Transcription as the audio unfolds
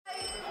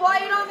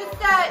the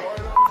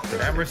set.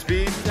 Camera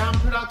speed. Sound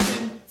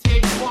production,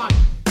 take one.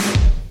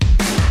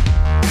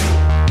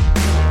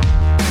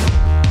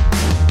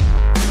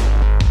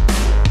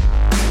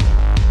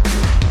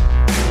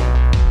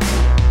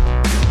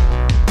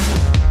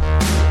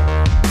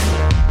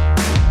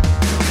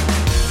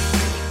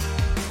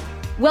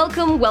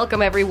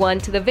 Welcome everyone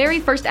to the very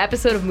first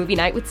episode of Movie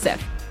Night with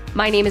CIFF.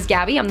 My name is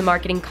Gabby, I'm the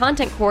marketing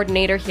content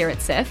coordinator here at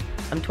CIFF.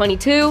 I'm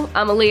 22,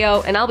 I'm a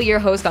Leo, and I'll be your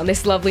host on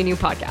this lovely new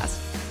podcast.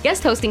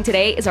 Guest hosting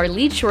today is our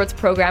lead shorts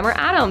programmer,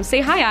 Adam.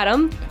 Say hi,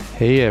 Adam.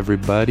 Hey,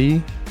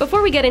 everybody.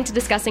 Before we get into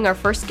discussing our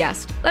first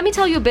guest, let me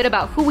tell you a bit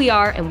about who we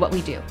are and what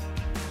we do.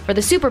 For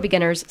the super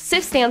beginners,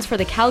 CIFF stands for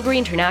the Calgary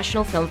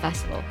International Film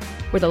Festival.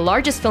 We're the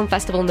largest film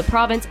festival in the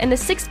province and the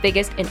sixth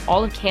biggest in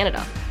all of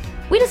Canada.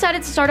 We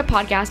decided to start a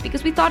podcast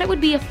because we thought it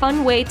would be a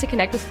fun way to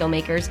connect with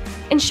filmmakers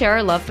and share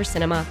our love for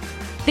cinema.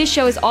 This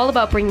show is all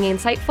about bringing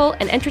insightful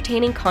and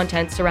entertaining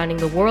content surrounding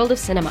the world of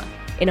cinema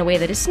in a way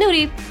that is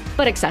snooty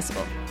but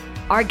accessible.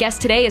 Our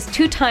guest today is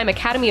two-time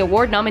Academy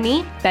Award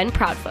nominee, Ben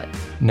Proudfoot.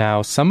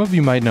 Now, some of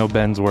you might know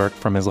Ben's work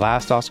from his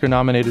last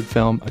Oscar-nominated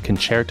film, A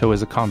Concerto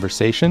is a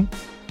Conversation,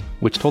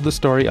 which told the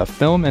story of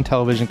film and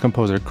television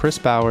composer Chris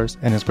Bowers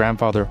and his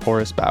grandfather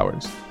Horace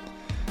Bowers.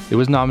 It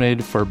was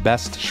nominated for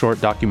Best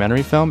Short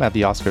Documentary Film at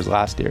the Oscars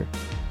last year.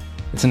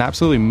 It's an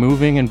absolutely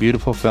moving and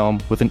beautiful film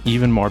with an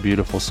even more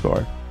beautiful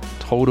score.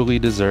 Totally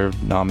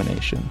deserved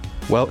nomination.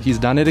 Well, he's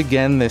done it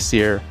again this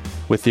year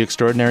with the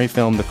extraordinary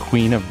film The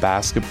Queen of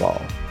Basketball.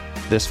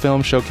 This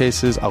film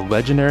showcases a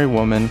legendary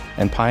woman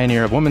and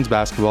pioneer of women's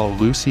basketball,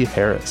 Lucy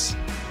Harris.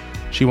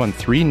 She won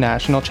 3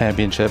 national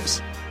championships,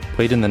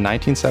 played in the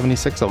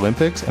 1976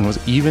 Olympics, and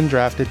was even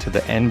drafted to the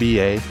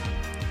NBA.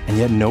 And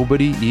yet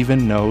nobody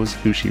even knows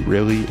who she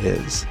really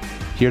is.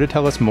 Here to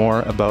tell us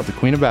more about The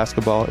Queen of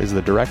Basketball is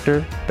the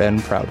director, Ben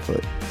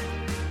Proudfoot.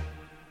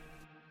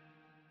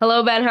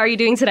 Hello, Ben. How are you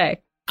doing today?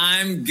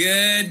 I'm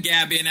good,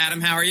 Gabby and Adam.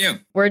 How are you?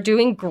 We're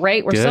doing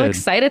great. We're so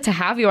excited to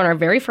have you on our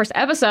very first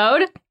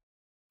episode.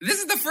 This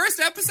is the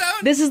first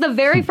episode? This is the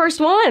very first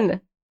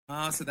one.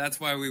 Oh, so that's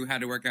why we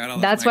had to work out all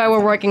the That's why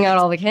we're working out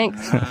all the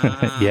kinks.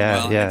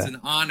 Yeah. It's an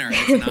honor.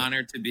 It's an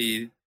honor to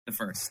be the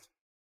first.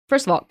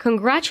 First of all,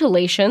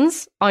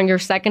 congratulations on your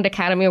second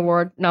Academy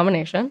Award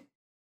nomination.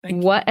 Thank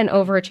you. What an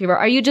overachiever.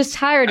 Are you just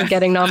tired of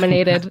getting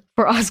nominated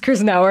for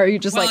Oscars now? Or are you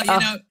just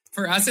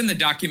for us in the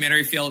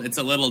documentary field, it's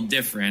a little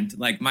different.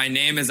 Like, my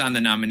name is on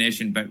the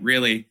nomination, but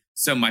really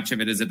so much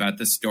of it is about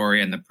the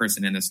story and the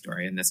person in the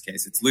story. In this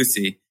case, it's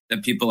Lucy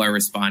that people are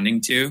responding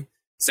to.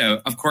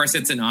 So, of course,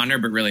 it's an honor,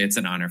 but really it's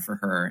an honor for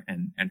her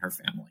and her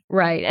family.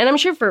 Right. And I'm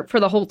sure for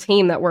the whole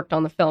team that worked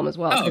on the film as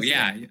well. Oh,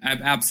 yeah,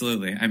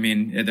 absolutely. I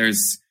mean,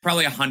 there's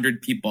probably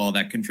 100 people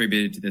that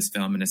contributed to this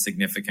film in a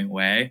significant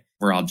way.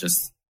 We're all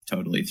just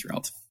totally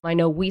thrilled. I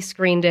know we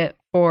screened it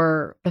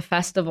for the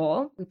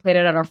festival. We played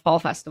it at our fall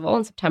festival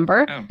in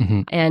September. Oh.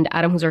 Mm-hmm. And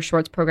Adam, who's our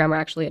shorts programmer,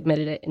 actually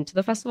admitted it into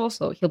the festival.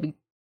 So he'll be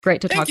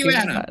great to talk to you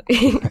about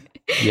that.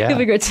 Yeah. It'll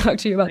be great to talk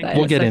to you about that.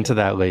 We'll get into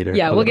that later.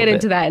 Yeah, we'll get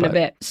into that in a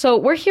bit. So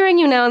we're hearing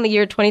you now in the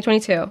year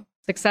 2022,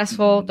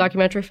 successful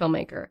documentary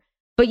filmmaker.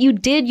 But you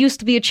did used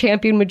to be a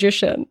champion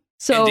magician.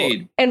 So,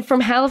 Indeed. And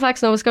from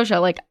Halifax, Nova Scotia,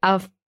 like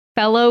a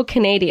fellow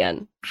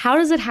Canadian. How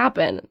does it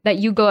happen that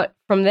you got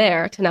from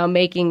there to now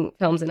making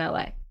films in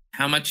LA?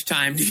 How much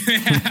time do you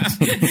have?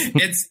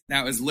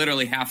 That was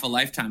literally half a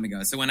lifetime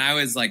ago. So when I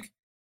was like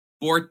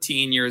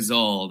 14 years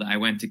old, I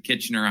went to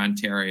Kitchener,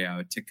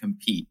 Ontario to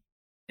compete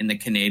in the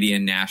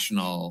Canadian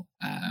National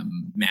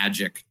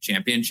Magic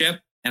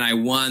Championship. And I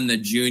won the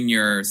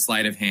junior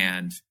sleight of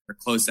hand or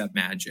close-up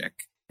magic.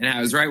 And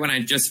I was right when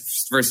I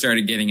just first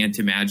started getting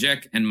into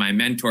magic. And my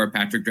mentor,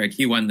 Patrick Drake,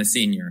 he won the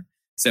senior.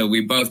 So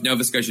we both,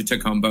 Nova Scotia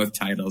took home both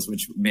titles,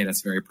 which made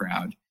us very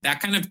proud.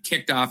 That kind of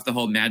kicked off the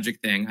whole magic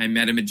thing. I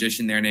met a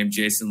magician there named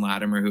Jason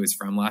Latimer, who is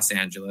from Los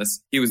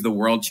Angeles. He was the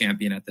world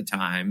champion at the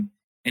time.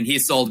 And he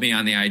sold me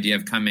on the idea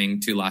of coming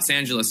to Los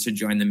Angeles to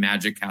join the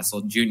Magic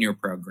Castle Junior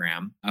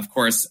program. Of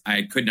course,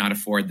 I could not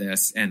afford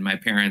this, and my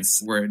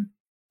parents were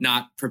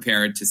not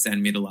prepared to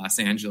send me to Los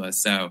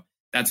Angeles. So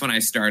that's when I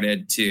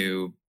started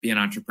to be an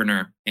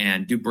entrepreneur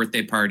and do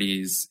birthday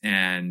parties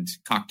and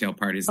cocktail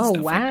parties and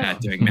stuff like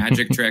that, doing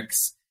magic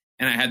tricks.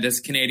 And I had this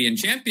Canadian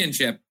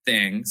championship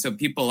thing. So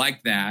people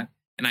liked that.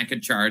 And I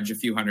could charge a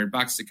few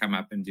 $100 to come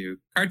up and do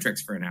card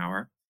tricks for an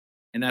hour.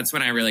 And that's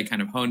when I really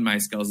kind of honed my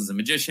skills as a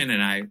magician.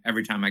 And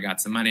every time I got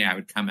some money, I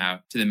would come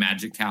out to the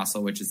Magic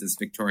Castle, which is this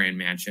Victorian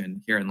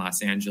mansion here in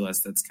Los Angeles.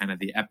 That's kind of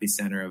the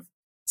epicenter of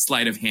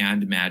sleight of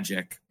hand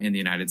magic in the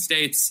United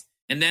States.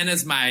 And then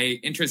as my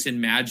interest in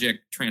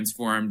magic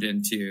transformed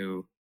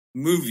into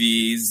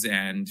movies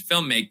and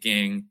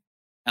filmmaking,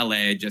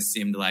 LA just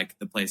seemed like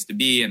the place to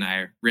be. And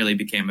I really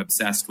became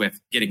obsessed with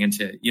getting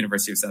into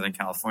University of Southern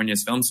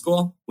California's film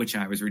school, which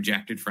I was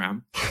rejected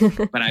from.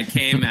 But I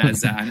came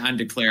as an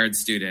undeclared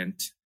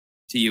student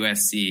to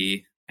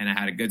USC, and I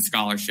had a good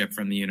scholarship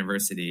from the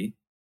university.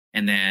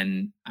 And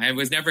then I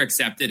was never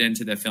accepted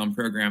into the film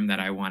program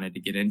that I wanted to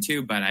get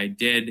into, but I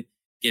did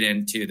get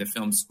into the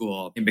film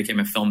school and became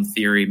a film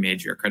theory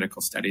major,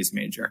 critical studies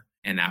major.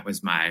 And that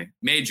was my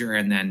major.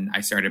 And then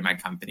I started my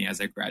company as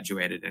I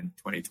graduated in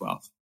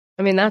 2012.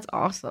 I mean, that's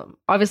awesome.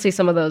 Obviously,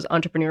 some of those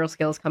entrepreneurial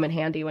skills come in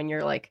handy when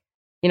you're like,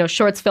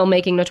 shorts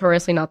filmmaking,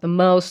 notoriously not the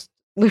most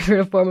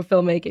lucrative form of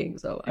filmmaking.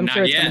 So I'm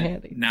sure it's coming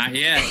handy. Not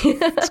yet.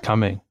 It's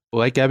coming.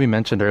 Like Gabby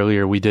mentioned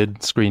earlier, we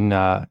did screen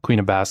Queen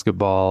of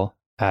Basketball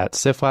at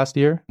CIFF last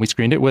year. We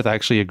screened it with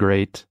actually a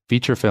great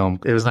feature film.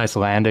 It was an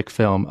Icelandic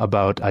film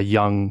about a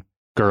young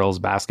girls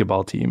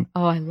basketball team.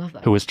 Oh, I love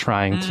that. Who was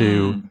trying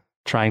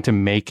to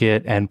make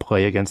it and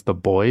play against the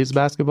boys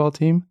basketball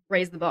team.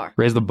 Raise the bar.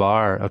 Raise the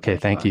bar. Okay,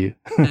 thank you.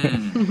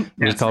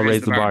 It's called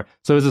Raise the Bar.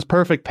 So it was this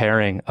perfect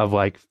pairing of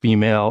like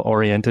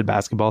female-oriented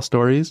basketball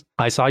stories.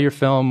 I saw your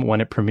film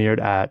when it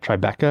premiered at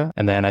Tribeca,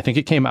 and then I think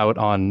it came out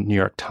on New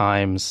York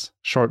Times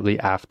shortly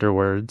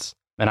afterwards.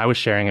 And I was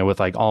sharing it with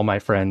like all my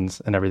friends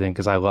and everything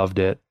because I loved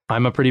it.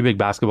 I'm a pretty big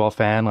basketball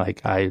fan.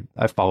 Like I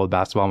followed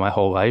basketball my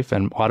whole life,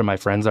 and a lot of my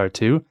friends are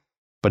too.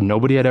 But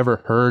nobody had ever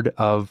heard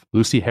of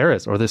Lucy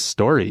Harris or this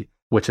story,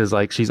 which is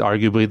like she's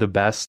arguably the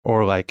best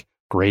or like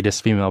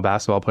greatest female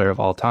basketball player of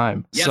all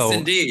time. Yes,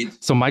 indeed.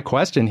 So my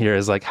question here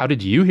is like, how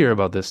did you hear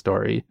about this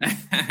story?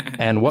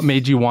 And what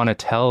made you want to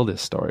tell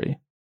this story?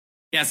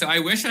 Yeah, so I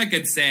wish I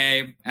could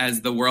say,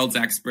 as the world's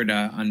expert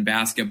on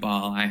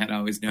basketball, I had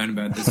always known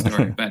about this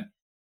story, but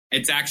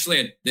it's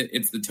actually,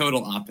 it's the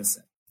total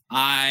opposite.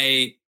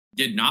 I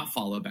did not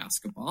follow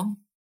basketball.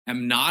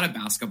 I'm not a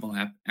basketball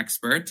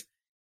expert.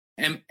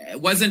 And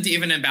wasn't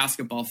even a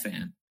basketball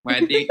fan.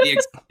 Right? The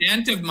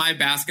extent of my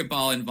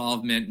basketball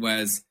involvement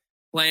was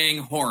playing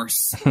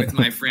horse with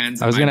my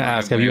friends. I was going to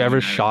ask, have you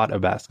ever shot a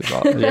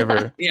basketball? Have you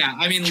ever? Yeah,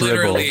 I mean,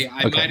 literally,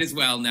 I might as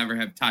well never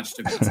have touched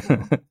a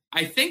basketball.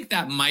 I think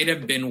that might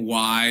have been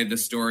why the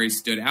story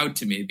stood out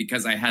to me,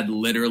 because I had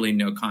literally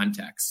no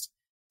context.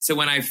 So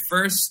when I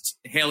first,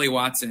 Haley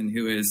Watson,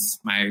 who is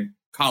my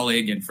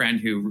colleague and friend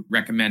who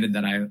recommended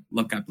that I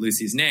look up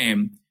Lucy's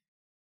name,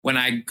 when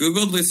I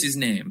Googled Lucy's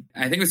name,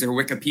 I think it was her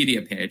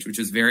Wikipedia page, which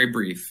was very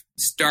brief,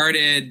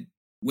 started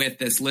with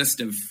this list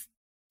of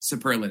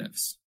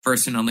superlatives.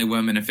 First and only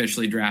woman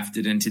officially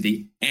drafted into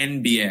the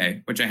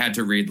NBA, which I had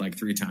to read like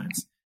 3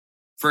 times.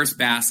 First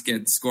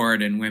basket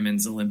scored in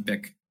women's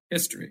Olympic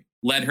history.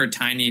 Led her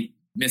tiny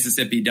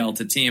Mississippi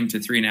Delta team to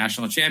 3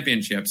 national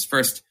championships.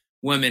 First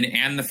woman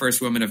and the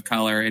first woman of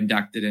color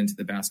inducted into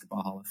the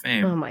Basketball Hall of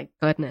Fame. Oh my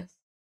goodness.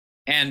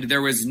 And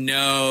there was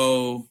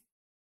no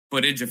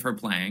footage of her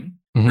playing.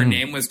 Her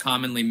name was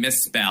commonly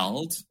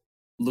misspelled,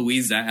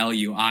 Louisa,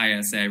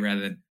 L-U-I-S-A,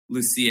 rather than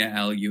Lucia,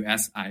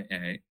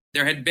 L-U-S-I-A.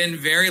 There had been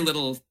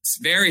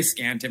very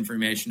scant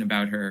information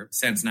about her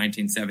since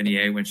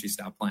 1978 when she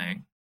stopped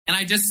playing. And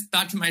I just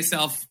thought to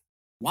myself,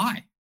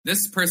 why?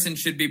 This person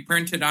should be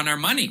printed on our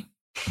money.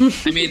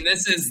 I mean,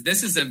 this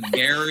is a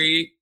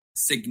very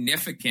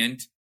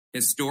significant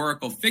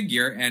historical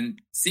figure and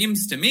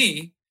seems to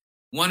me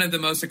one of the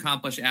most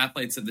accomplished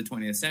athletes of the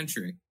 20th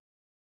century.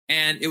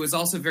 And it was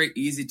also very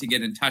easy to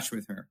get in touch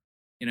with her.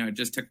 It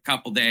just took a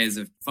couple days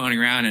of phoning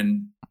around,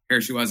 and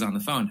here she was on the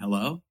phone.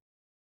 Hello.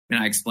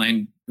 And I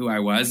explained who I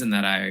was and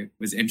that I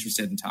was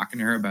interested in talking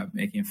to her about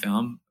making a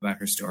film about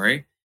her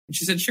story. And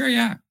she said, sure,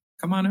 yeah,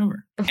 come on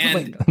over.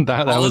 And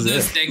all of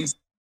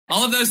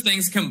those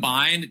things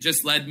combined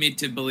just led me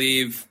to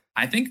believe,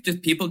 I think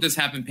just people just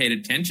haven't paid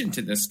attention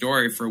to this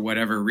story for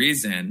whatever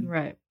reason.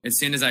 Right. As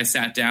soon as I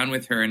sat down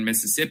with her in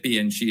Mississippi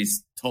and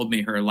she's told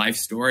me her life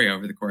story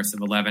over the course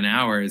of 11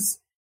 hours,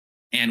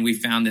 and we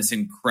found this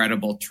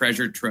incredible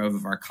treasure trove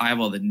of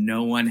archival that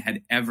no one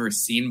had ever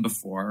seen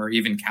before or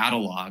even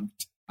cataloged,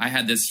 I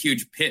had this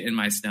huge pit in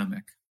my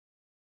stomach.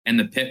 And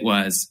the pit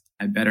was,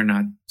 I better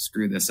not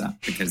screw this up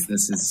because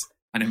this is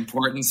an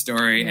important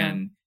story. Yeah.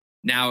 And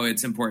now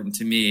it's important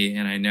to me.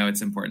 And I know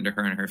it's important to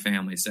her and her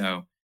family.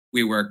 So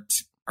we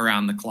worked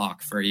around the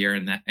clock for a year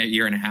and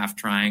a half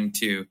trying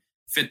to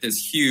fit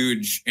this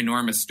huge,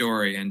 enormous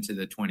story into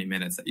the 20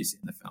 minutes that you see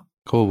in the film.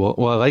 Cool.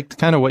 Well, I liked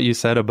kind of what you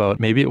said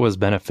about maybe it was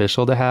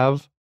beneficial to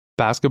have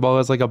basketball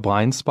as like a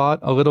blind spot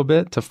a little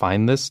bit to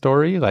find this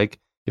story. Like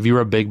if you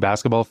were a big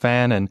basketball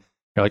fan and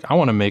you're like, I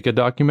want to make a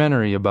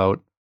documentary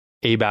about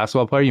a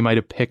basketball player, you might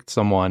have picked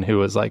someone who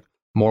was like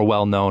more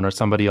well-known or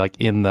somebody like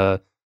in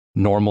the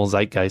normal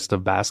zeitgeist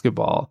of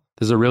basketball.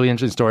 There's a really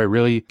interesting story,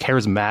 really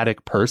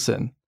charismatic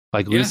person.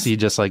 Like Lucy,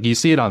 just like you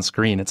see it on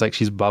screen. It's like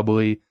she's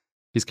bubbly.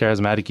 She's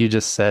charismatic. You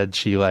just said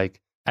she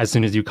like, as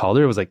soon as you called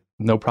her, it was like,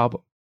 no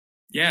problem.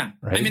 Yeah.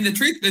 Right? I mean, the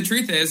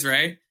truth is,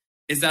 right,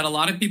 is that a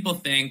lot of people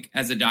think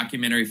as a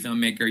documentary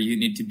filmmaker, you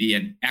need to be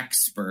an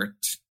expert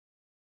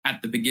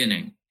at the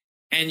beginning.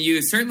 And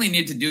you certainly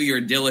need to do your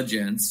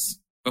diligence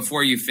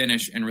before you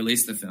finish and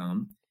release the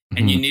film.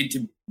 And you need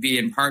to be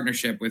in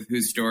partnership with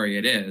whose story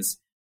it is.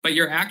 But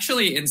you're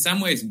actually in some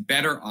ways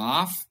better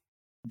off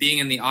being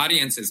in the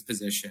audience's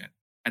position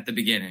at the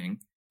beginning,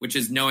 which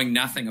is knowing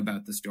nothing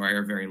about the story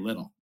or very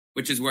little,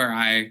 which is where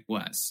I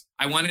was.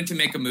 I wanted to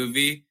make a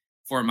movie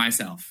for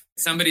myself,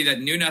 somebody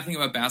that knew nothing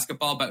about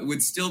basketball, but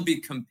would still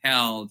be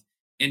compelled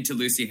into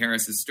Lucy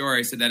Harris's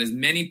story so that as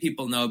many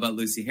people know about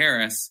Lucy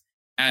Harris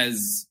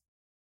as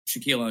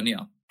Shaquille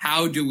O'Neal.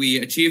 How do we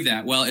achieve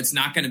that? Well, it's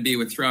not going to be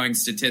with throwing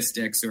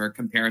statistics or a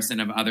comparison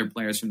of other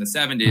players from the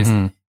 70s.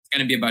 Mm-hmm. It's going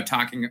to be about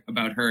talking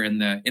about her in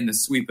the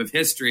sweep of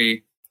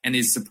history and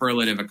these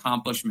superlative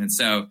accomplishments.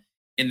 So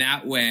in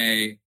that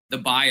way, the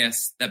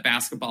bias that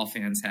basketball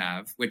fans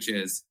have, which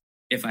is,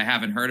 if I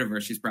haven't heard of her,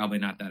 she's probably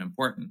not that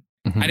important.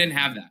 Mm-hmm. I didn't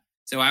have that.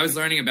 So I was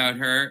learning about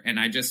her, and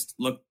I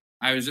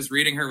was just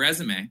reading her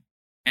resume,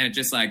 and it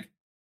just like,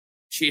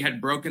 she had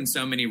broken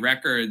so many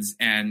records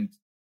and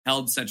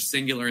held such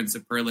singular and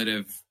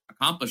superlative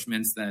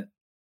accomplishments that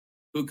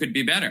who could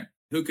be better?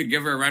 Who could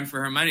give her a run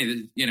for her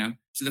money? You know,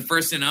 she's the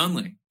first and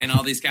only in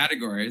all these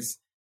categories.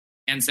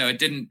 And so it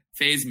didn't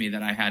faze me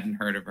that I hadn't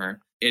heard of her.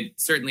 It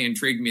certainly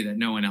intrigued me that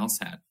no one else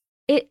had.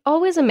 It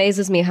always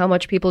amazes me how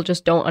much people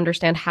just don't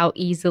understand how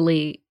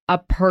easily a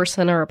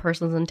person or a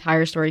person's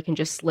entire story can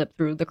just slip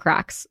through the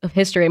cracks of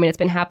history. I mean, it's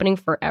been happening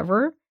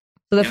forever.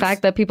 So the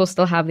fact that people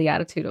still have the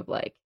attitude of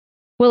like,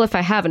 well, if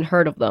I haven't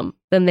heard of them,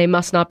 then they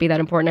must not be that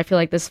important. I feel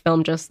like this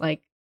film just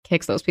like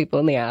kicks those people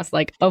in the ass.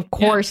 Like, of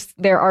course,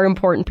 there are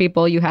important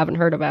people you haven't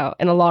heard about.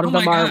 And a lot of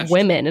them are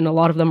women, and a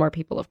lot of them are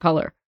people of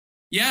color.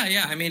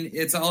 Yeah. I mean,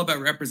 it's all about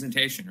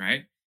representation,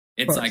 right?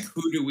 It's like,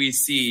 who do we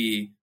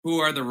see? Who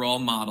are the role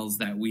models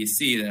that we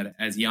see that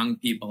as young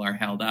people are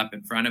held up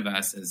in front of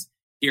us as,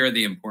 here are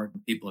the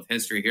important people of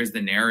history. Here's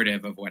the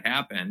narrative of what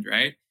happened,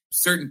 right?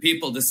 Certain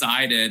people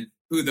decided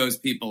who those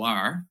people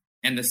are.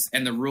 And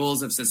the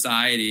rules of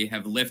society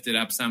have lifted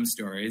up some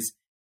stories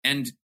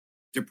and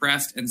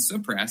depressed and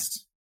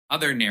suppressed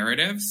other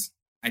narratives.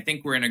 I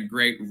think we're in a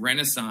great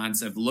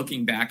renaissance of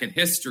looking back at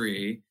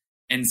history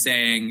and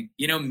saying,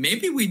 you know,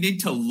 maybe we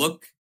need to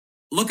look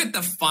at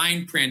the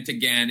fine print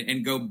again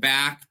and go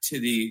back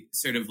to the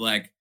sort of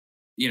like,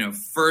 you know,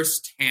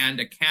 first-hand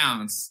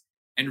accounts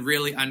and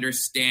really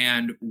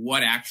understand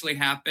what actually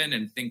happened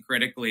and think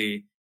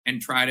critically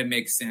and try to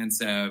make sense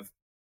of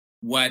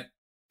what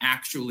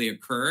actually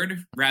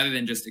occurred rather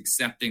than just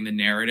accepting the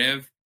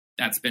narrative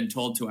that's been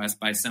told to us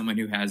by someone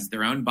who has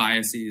their own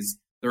biases,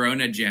 their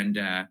own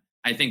agenda.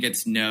 I think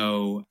it's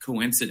no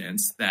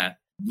coincidence that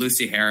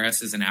Lucy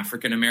Harris is an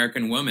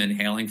African-American woman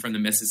hailing from the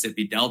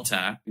Mississippi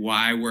Delta.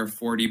 Why were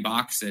 40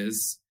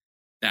 boxes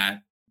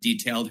that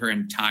detailed her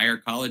entire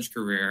college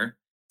career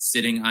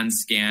sitting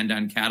unscanned,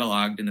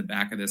 uncatalogued in the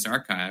back of this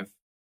archive?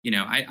 You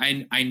know,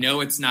 I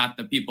know it's not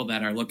the people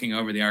that are looking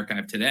over the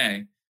archive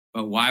today,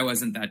 but why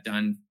wasn't that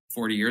done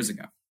 40 years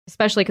ago?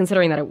 Especially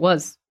considering that it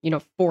was,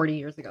 40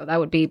 years ago. That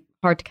would be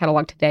hard to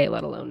catalog today,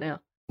 let alone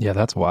now. Yeah,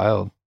 that's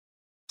wild.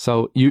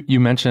 So you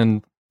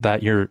mentioned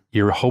that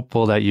you're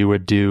hopeful that you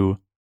would do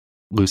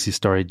Lucy's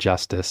story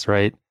justice,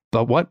 right?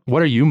 But what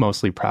are you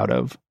mostly proud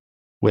of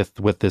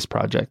with this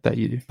project that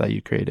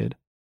you created?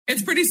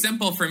 It's pretty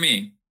simple for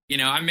me.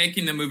 I'm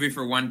making the movie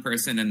for one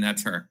person, and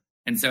that's her.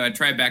 And so at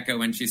Tribeca,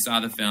 when she saw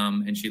the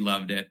film and she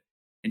loved it,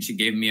 and she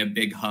gave me a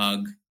big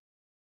hug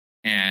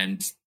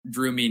and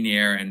drew me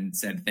near and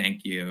said,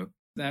 thank you.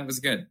 That was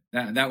good.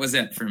 That was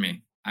it for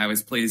me. I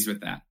was pleased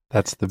with that.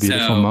 That's the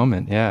beautiful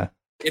moment. Yeah.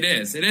 It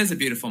is. It is a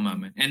beautiful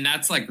moment. And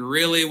that's like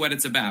really what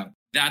it's about.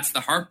 That's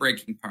the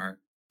heartbreaking part.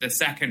 The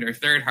second or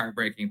third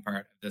heartbreaking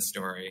part of the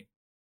story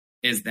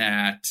is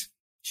that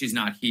she's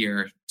not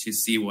here to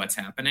see what's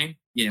happening.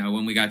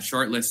 When we got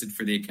shortlisted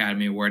for the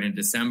Academy Award in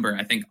December,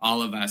 I think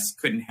all of us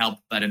couldn't help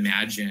but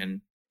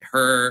imagine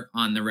her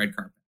on the red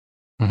carpet,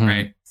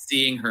 right?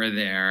 Seeing her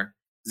there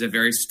is a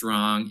very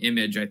strong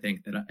image, I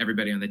think, that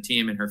everybody on the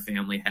team and her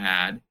family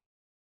had.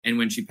 And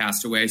when she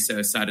passed away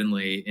so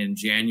suddenly in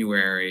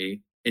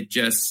January, it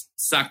just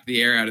sucked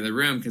the air out of the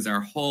room because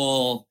our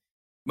whole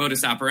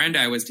modus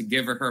operandi was to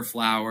give her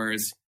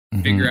flowers,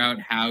 figure out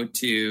how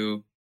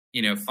to,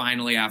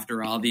 finally,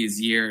 after all these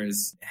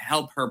years,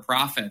 help her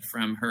profit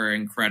from her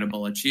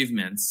incredible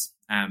achievements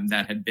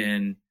that had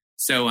been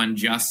so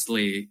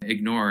unjustly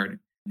ignored.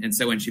 And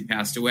so when she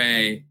passed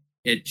away,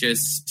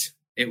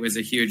 it was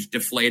a huge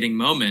deflating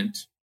moment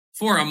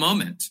for a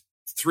moment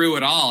through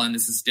it all. And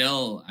this is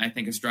still, I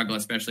think, a struggle,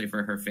 especially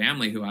for her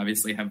family, who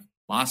obviously have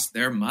lost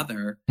their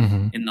mother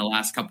in the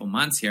last couple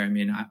months here. I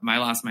mean, I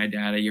lost my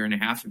dad a year and a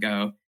half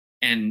ago,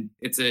 and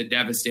it's a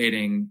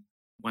devastating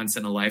once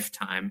in a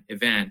lifetime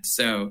event.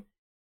 So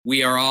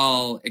we are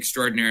all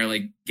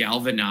extraordinarily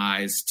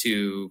galvanized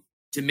to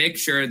make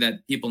sure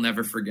that people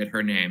never forget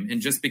her name.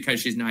 And just because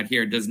she's not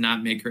here does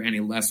not make her any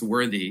less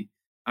worthy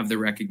of the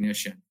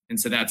recognition. And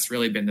so that's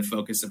really been the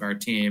focus of our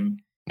team.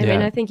 I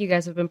mean, I think you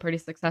guys have been pretty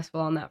successful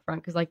on that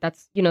front because,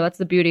 that's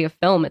the beauty of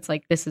film. It's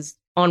like this is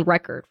on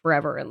record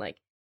forever. And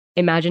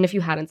imagine if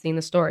you hadn't seen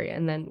the story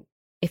and then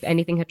if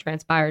anything had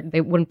transpired,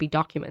 they wouldn't be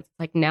documents.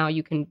 Like now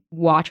you can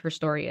watch her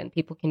story and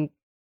people can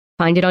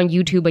find it on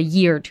YouTube a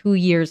year, 2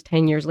 years,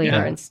 10 years later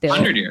and still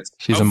 100 years.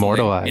 She's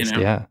immortalized.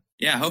 Yeah.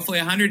 Yeah. Hopefully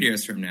 100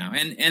 years from now.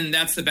 And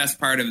that's the best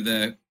part of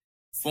the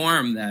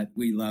form that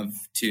we love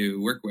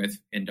to work with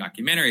in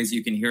documentaries.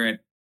 You can hear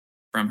it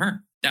from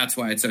her. That's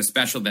why it's so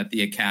special that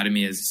the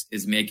Academy is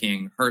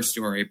making her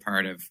story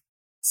part of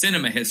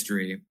cinema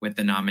history with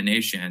the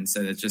nomination.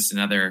 So it's just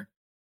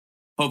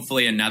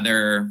hopefully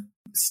another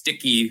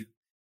sticky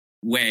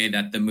way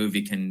that the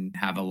movie can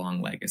have a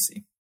long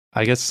legacy.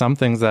 I guess some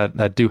things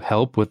that do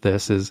help with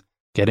this is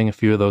getting a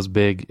few of those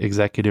big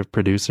executive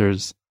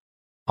producers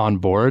on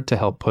board to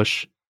help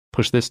push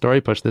this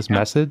story, push this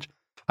message.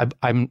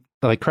 I'm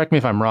like, correct me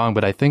if I'm wrong,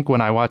 but I think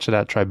when I watched it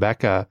at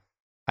Tribeca,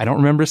 I don't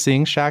remember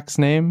seeing Shaq's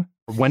name.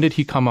 When did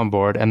he come on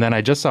board? And then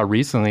I just saw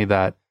recently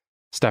that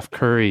Steph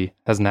Curry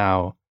has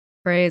now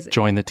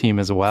joined the team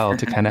as well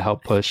to kind of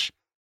help push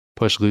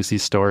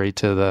Lucy's story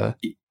to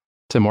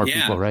more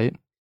people, right?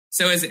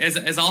 So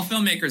as all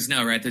filmmakers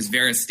know, right, there's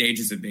various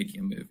stages of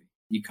making a movie.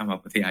 You come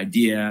up with the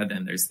idea,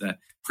 then there's the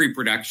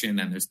pre-production,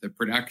 then there's the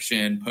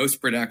production,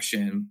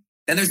 post-production,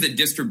 then there's the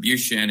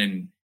distribution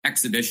and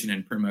exhibition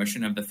and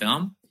promotion of the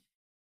film.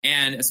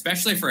 And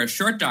especially for a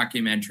short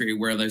documentary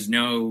where there's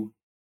no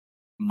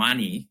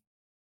money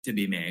to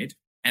be made,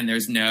 and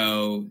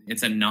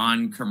it's a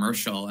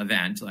non-commercial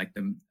event, like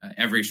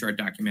every short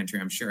documentary,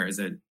 I'm sure, is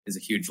a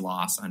huge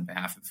loss on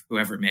behalf of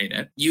whoever made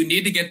it. You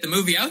need to get the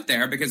movie out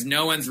there because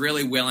no one's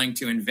really willing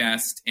to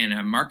invest in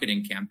a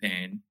marketing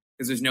campaign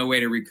because there's no way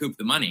to recoup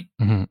the money.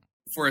 Mm-hmm.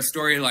 For a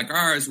story like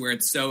ours, where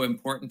it's so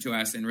important to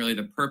us and really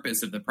the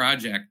purpose of the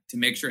project to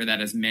make sure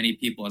that as many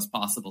people as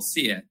possible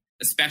see it,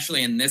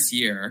 especially in this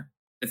year,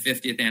 the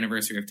 50th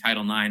anniversary of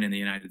Title IX in the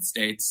United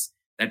States,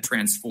 that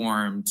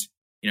transformed,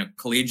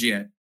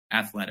 collegiate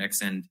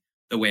athletics and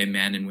the way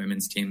men and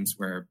women's teams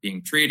were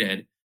being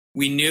treated.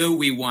 We knew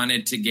we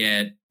wanted to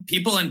get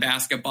people in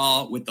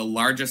basketball with the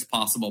largest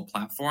possible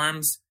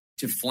platforms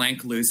to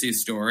flank Lucy's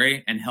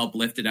story and help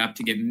lift it up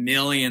to get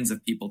millions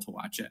of people to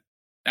watch it.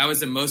 That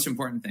was the most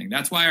important thing.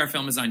 That's why our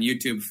film is on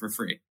YouTube for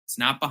free. It's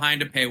not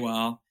behind a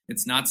paywall.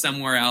 It's not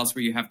somewhere else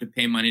where you have to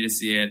pay money to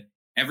see it.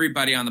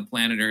 Everybody on the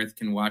planet Earth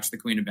can watch The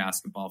Queen of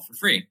Basketball for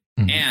free.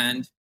 Mm-hmm.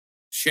 And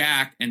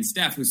Shaq and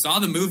Steph, who saw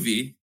the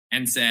movie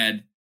and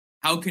said,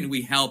 how can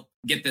we help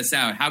get this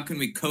out? How can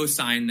we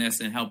co-sign this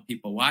and help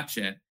people watch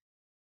it?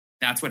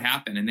 That's what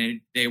happened.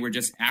 And they were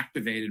just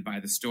activated by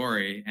the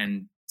story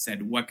and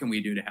said, what can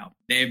we do to help?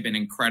 They have been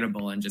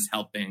incredible in just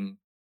helping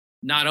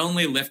not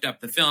only lift up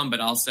the film,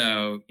 but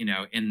also,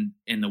 in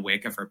the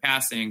wake of her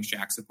passing,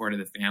 Shaq supported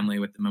the family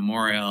with the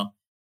memorial.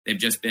 They've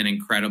just been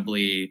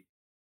incredibly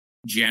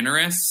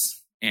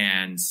generous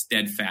and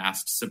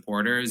steadfast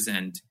supporters.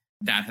 And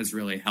that has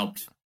really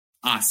helped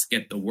us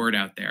get the word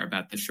out there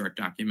about the short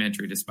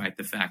documentary, despite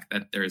the fact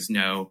that there's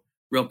no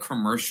real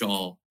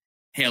commercial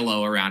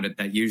halo around it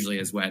that usually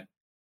is what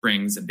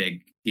brings a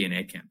big P&A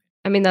campaign.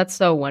 I mean, that's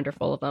so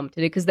wonderful of them to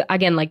do because,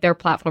 again, like their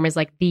platform is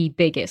like the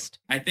biggest.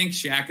 I think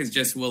Shaq is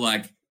just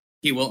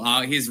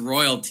he's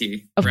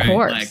royalty. Of right?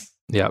 course. Like,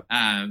 yep.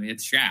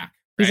 It's Shaq. Right?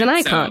 He's an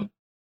icon. So,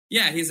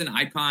 yeah, he's an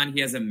icon. He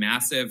has a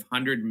massive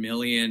 100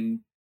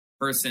 million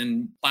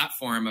person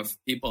platform of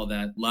people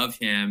that love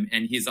him.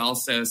 And he's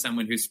also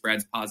someone who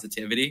spreads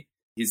positivity.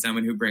 He's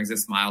someone who brings a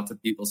smile to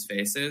people's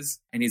faces.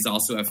 And he's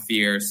also a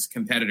fierce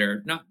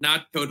competitor,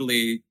 not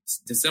totally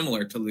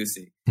dissimilar to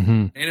Lucy.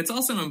 Mm-hmm. And it's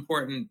also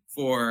important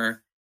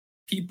for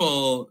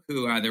people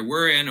who either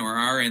were in or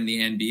are in the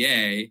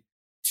NBA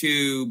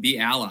to be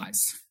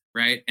allies,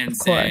 right? And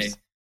say,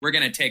 we're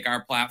going to take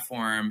our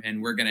platform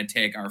and we're going to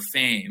take our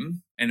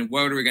fame. And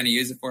what are we going to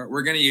use it for?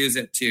 We're going to use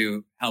it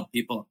to help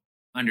people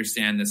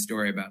understand the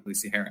story about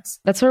Lucy Harris.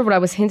 That's sort of what I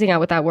was hinting at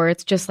with that, where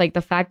it's just like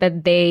the fact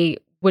that they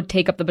would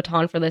take up the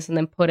baton for this and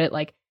then put it,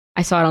 like,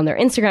 I saw it on their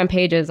Instagram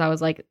pages. I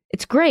was like,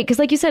 it's great. Because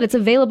like you said, it's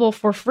available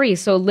for free.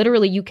 So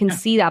literally you can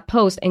see that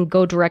post and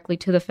go directly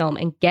to the film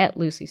and get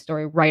Lucy's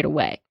story right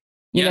away.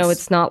 You know,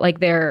 it's not like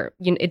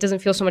it doesn't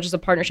feel so much as a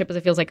partnership as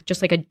it feels like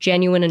just like a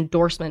genuine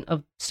endorsement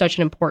of such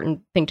an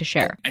important thing to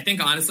share. I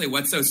think honestly,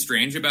 what's so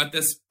strange about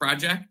this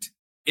project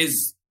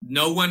is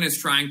no one is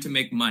trying to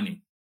make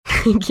money.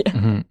 Yeah.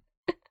 Mm-hmm.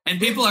 And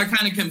people are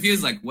kind of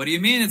confused, like, what do you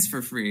mean it's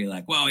for free?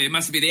 Like, well, it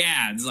must be the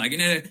ads. Like,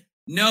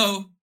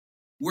 no,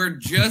 we're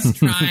just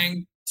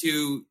trying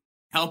to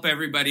help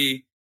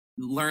everybody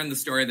learn the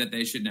story that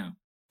they should know.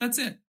 That's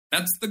it.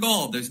 That's the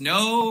goal. There's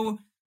no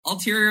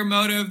ulterior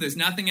motive. There's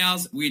nothing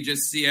else. We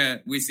just see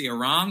a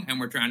wrong and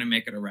we're trying to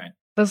make it a right.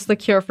 That's the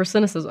cure for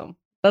cynicism.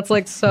 That's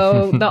like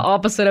so the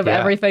opposite of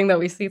everything that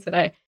we see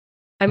today.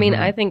 I mean,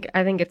 I think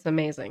it's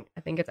amazing.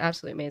 I think it's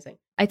absolutely amazing.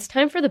 It's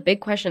time for the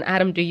big question.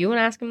 Adam, do you want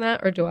to ask him that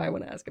or do I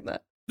want to ask him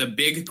that? The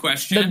big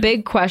question? The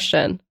big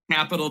question.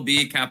 Capital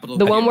B, capital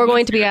The B. one we're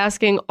going to be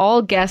asking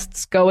all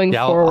guests going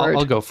forward.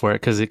 I'll go for it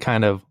because it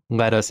kind of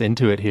led us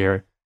into it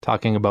here,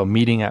 talking about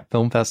meeting at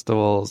film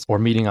festivals or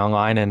meeting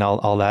online and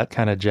all that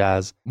kind of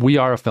jazz. We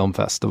are a film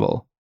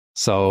festival.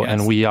 So,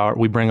 and we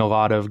bring a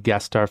lot of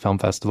guests to our film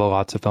festival.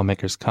 Lots of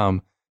filmmakers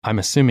come. I'm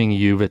assuming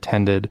you've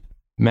attended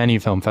many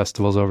film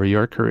festivals over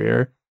your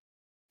career.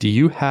 Do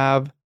you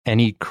have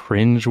any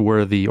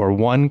cringeworthy or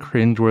one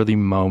cringeworthy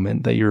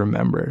moment that you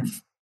remember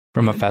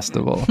from a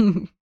festival?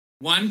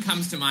 One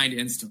comes to mind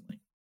instantly.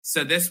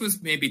 So this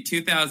was maybe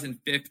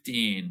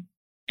 2015,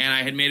 and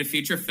I had made a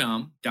feature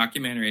film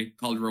documentary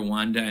called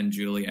Rwanda and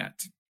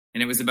Juliet.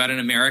 And it was about an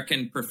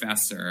American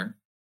professor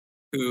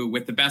who,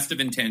 with the best of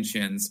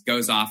intentions,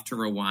 goes off to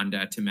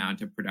Rwanda to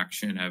mount a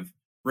production of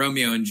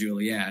Romeo and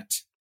Juliet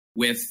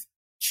with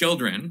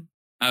children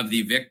of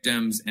the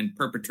victims and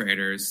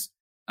perpetrators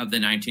of the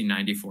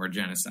 1994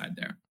 genocide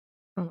there.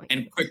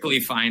 And quickly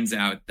finds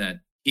out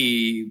that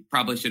he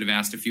probably should have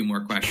asked a few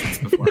more questions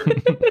before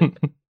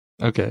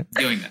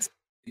doing this.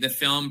 The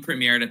film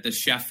premiered at the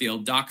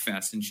Sheffield Doc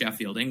Fest in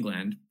Sheffield,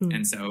 England.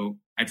 And so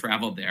I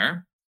traveled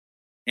there.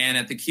 And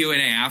at the Q&A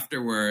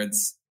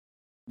afterwards,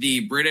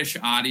 the British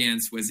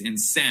audience was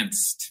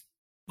incensed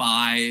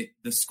by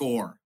the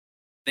score.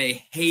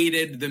 They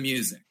hated the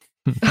music.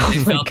 They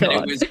felt that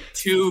it was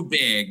too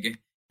big.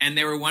 And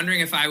they were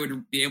wondering if I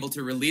would be able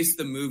to release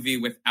the movie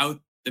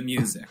without the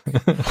music.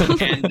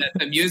 And that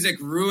the music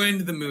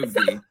ruined the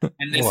movie.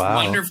 And this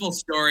wonderful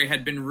story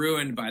had been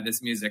ruined by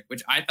this music,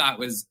 which I thought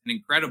was an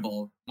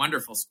incredible,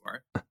 wonderful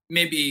score.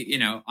 Maybe,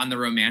 on the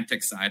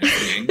romantic side of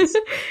things.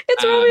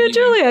 It's Romeo and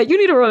Juliet. You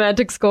need a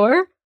romantic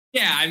score.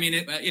 Yeah, I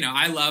mean,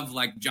 I love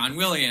like John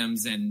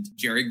Williams and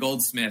Jerry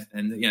Goldsmith.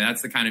 And,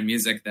 that's the kind of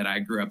music that I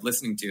grew up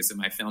listening to. So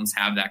my films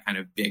have that kind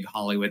of big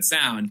Hollywood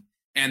sound.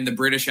 And the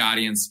British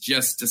audience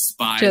just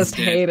despised it. Just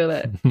hated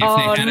it. If they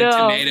had a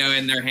tomato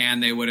in their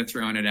hand, they would have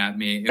thrown it at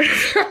me. It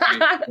was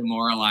very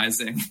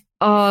demoralizing.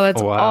 Oh,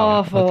 that's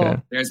awful.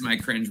 Okay. There's my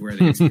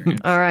cringeworthy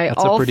experience. All right,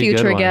 that's all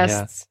future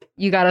guests,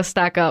 you got to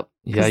stack up.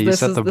 Yeah, you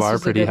set the bar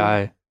pretty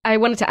high. I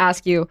wanted to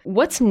ask you,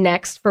 what's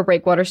next for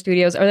Breakwater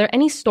Studios? Are there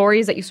any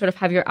stories that you sort of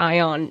have your eye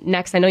on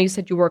next? I know you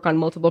said you work on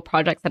multiple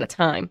projects at a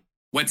time.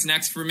 What's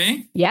next for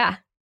me? Yeah.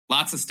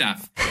 Lots of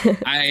stuff.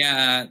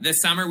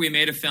 This summer, we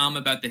made a film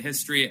about the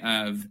history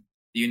of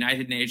the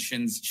United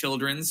Nations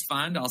Children's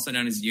Fund, also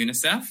known as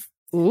UNICEF.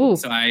 Ooh.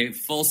 So I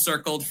full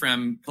circled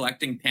from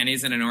collecting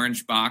pennies in an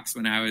orange box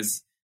when I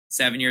was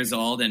 7 years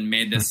old and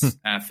made this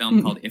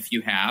film called If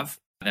You Have.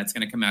 That's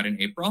going to come out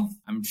in April.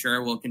 I'm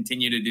sure we'll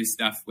continue to do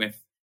stuff with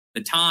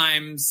the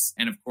Times.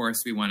 And of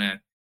course, we want to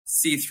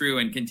see through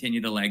and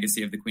continue the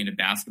legacy of the Queen of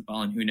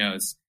Basketball. And who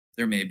knows,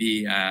 there may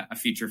be a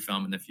feature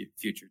film in the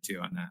future too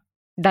on that.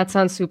 That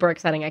sounds super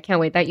exciting. I can't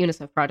wait. That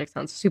UNICEF project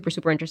sounds super,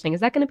 super interesting. Is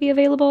that going to be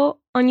available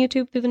on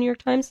YouTube through the New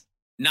York Times?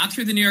 Not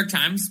through the New York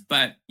Times,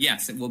 but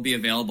yes, it will be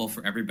available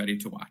for everybody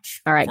to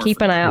watch. All right,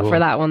 keep an eye out for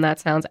that one. That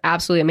sounds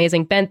absolutely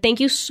amazing. Ben, thank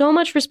you so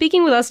much for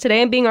speaking with us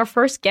today and being our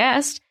first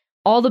guest.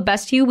 All the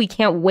best to you. We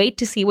can't wait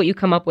to see what you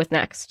come up with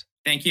next.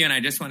 Thank you. And I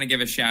just want to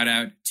give a shout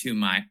out to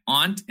my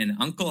aunt and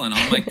uncle and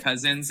all my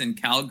cousins in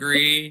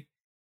Calgary,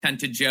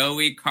 Tante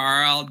Joey,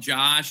 Carl,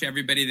 Josh,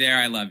 everybody there.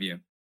 I love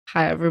you.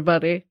 Hi,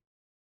 everybody.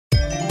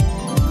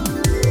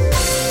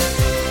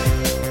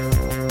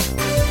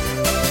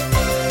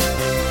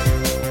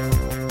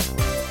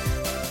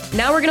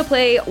 Now we're going to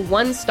play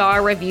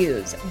 1-star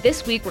reviews.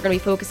 This week, we're going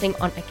to be focusing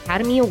on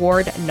Academy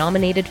Award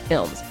nominated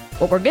films.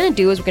 What we're going to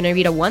do is we're going to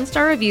read a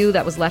 1-star review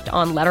that was left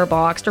on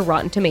Letterboxd or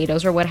Rotten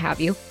Tomatoes or what have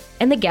you.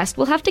 And the guest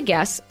will have to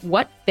guess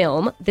what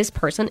film this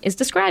person is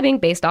describing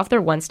based off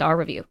their 1-star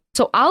review.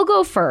 So I'll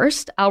go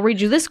first. I'll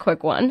read you this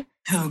quick one.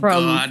 Oh,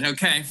 God.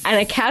 Okay. An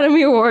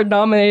Academy Award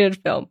nominated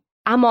film.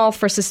 I'm all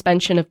for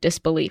suspension of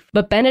disbelief,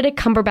 but Benedict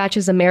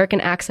Cumberbatch's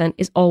American accent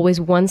is always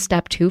one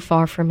step too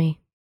far for me.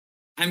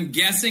 I'm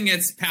guessing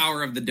it's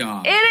Power of the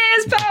Dog. It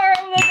is Power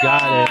of the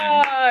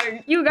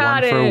Dog. You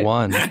got it.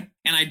 One for one.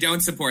 And I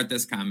don't support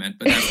this comment,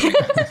 but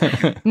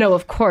that's No,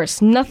 of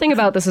course. Nothing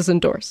about this is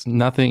endorsed.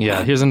 Nothing.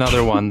 Yeah. Here's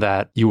another one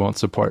that you won't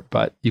support,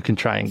 but you can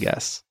try and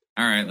guess.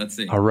 All right. Let's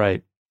see. All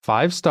right.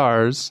 5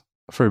 stars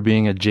for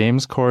being a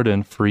James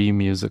Corden free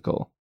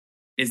musical.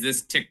 Is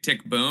this Tick,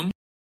 Tick, Boom?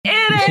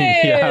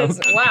 It is.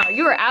 Yeah. Wow.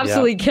 You are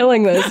absolutely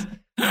killing this.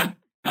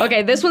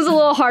 Okay, this was a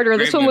little harder.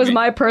 This one was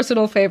my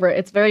personal favorite.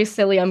 It's very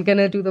silly. I'm going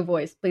to do the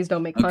voice. Please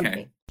don't make fun of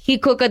me. He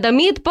cooked the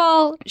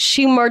meatball.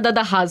 She murdered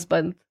the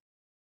husband.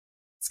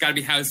 It's got to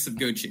be House of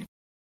Gucci.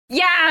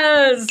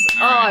 Yes!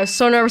 Oh, I'm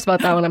so nervous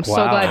about that one. I'm so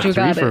glad you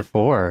got it. 3 for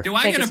 4. Do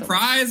I get a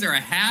prize or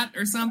a hat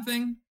or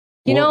something?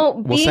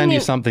 We'll send you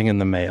something in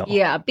the mail.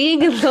 Yeah,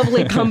 being in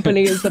lovely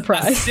company is the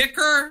prize. A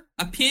sticker?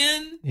 A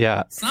pin?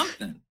 Yeah.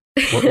 Something.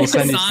 We'll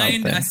send you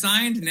something. A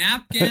signed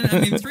napkin.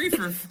 I mean, 3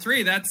 for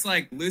 3. That's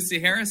like Lucy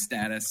Harris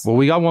status. Well,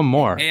 we got one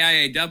more.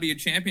 AIAW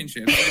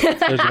championship.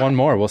 There's one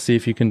more. We'll see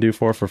if you can do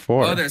 4 for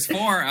 4. Oh, there's 4.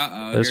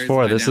 Uh-oh. There's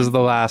 4. This is the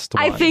last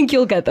one. I think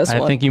you'll get this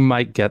one. I think you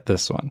might get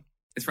this one.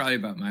 It's probably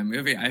about my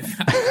movie.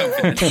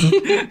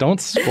 Don't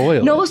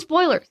spoil No it.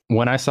 spoilers.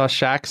 When I saw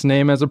Shaq's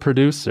name as a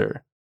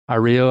producer, I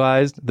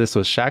realized this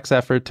was Shaq's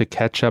effort to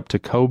catch up to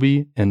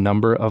Kobe in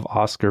number of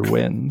Oscar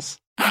wins.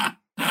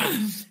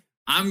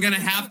 I'm going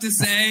to have to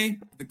say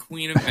the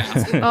Queen of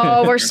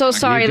Basketball. Oh, we're so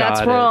sorry.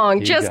 That's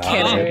wrong. Just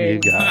kidding. You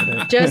got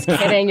it. Just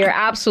kidding. You're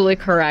absolutely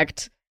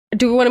correct.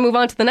 Do we want to move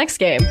on to the next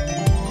game?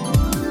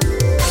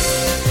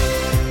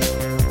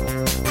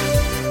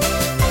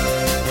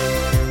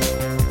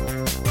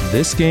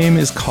 This game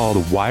is called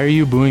Why Are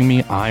You Booing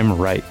Me? I'm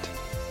Right.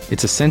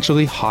 It's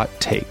essentially hot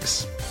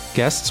takes.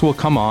 Guests will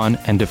come on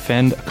and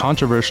defend a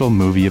controversial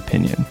movie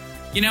opinion.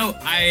 You know,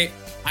 I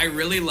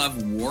really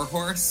love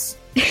Warhorse.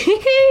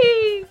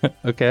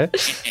 Okay.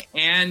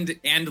 And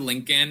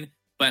Lincoln,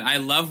 but I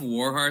love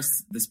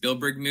Warhorse, the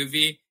Spielberg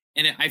movie,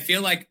 And I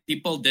feel like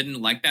people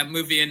didn't like that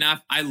movie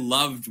enough. I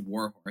loved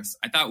War Horse.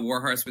 I thought War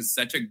Horse was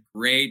such a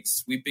great,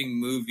 sweeping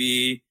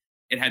movie.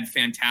 It had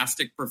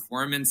fantastic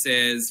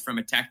performances from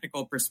a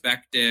technical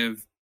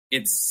perspective.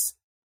 It's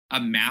a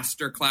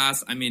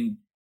masterclass. I mean,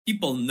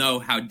 people know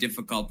how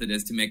difficult it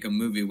is to make a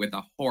movie with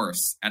a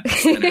horse at the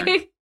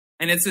center.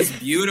 And it's this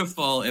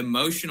beautiful,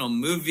 emotional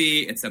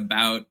movie. It's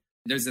about,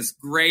 there's this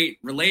great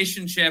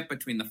relationship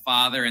between the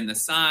father and the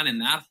son, and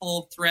that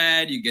whole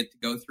thread, you get to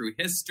go through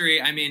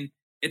history. I mean,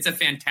 it's a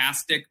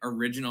fantastic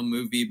original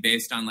movie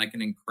based on like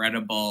an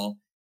incredible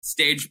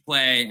stage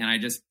play. And I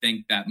just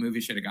think that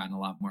movie should have gotten a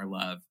lot more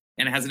love.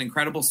 And it has an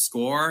incredible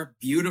score,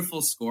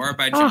 beautiful score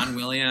by John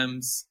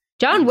Williams.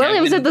 John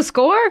Williams did the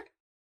score?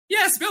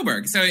 Yeah,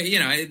 Spielberg. So,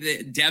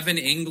 Devin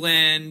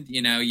England,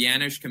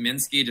 Janusz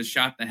Kaminski just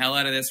shot the hell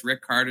out of this.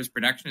 Rick Carter's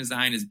production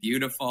design is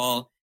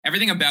beautiful.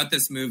 Everything about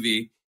this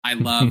movie, I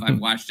love. I've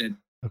watched it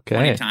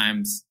 20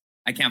 times.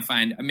 I can't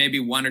find maybe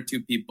one or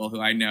two people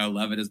who I know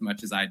love it as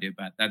much as I do,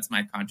 but that's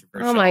my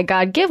controversial. Oh my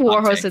God. Give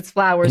War Horse its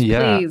flowers,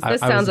 please.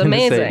 This sounds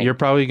amazing. You're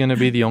probably going to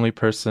be the only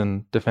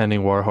person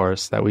defending War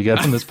Horse that we get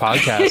on this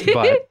podcast,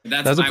 but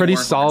that's a pretty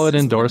solid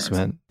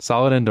endorsement.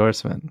 Solid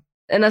endorsement.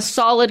 And a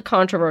solid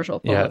controversial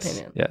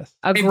opinion. Yes.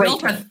 They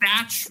built a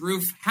thatch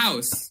roof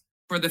house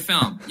for the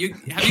film. Have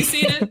you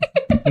seen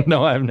it?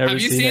 No, I've never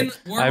seen it.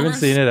 I haven't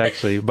seen it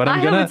actually, but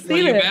I'm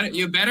gonna.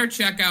 You better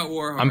check out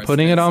War Horse. I'm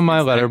putting it on my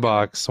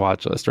Letterboxd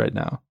watch list right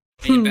now.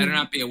 And you better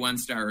not be a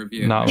 1-star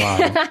review. Not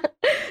lying.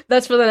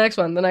 That's for the next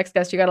one. The next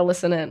guest, you got to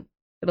listen in.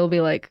 It'll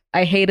be like,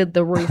 I hated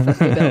the roof that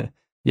they built.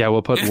 Yeah,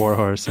 we'll put War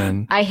Horse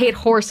in. I hate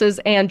horses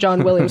and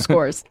John Williams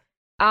scores.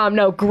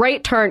 No,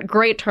 great turn.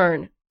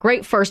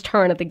 Great first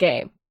turn at the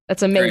game.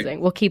 That's amazing.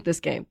 Great. We'll keep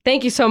this game.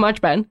 Thank you so much,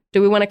 Ben.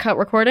 Do we want to cut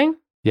recording?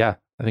 Yeah,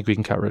 I think we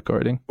can cut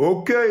recording.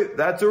 Okay,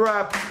 that's a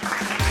wrap.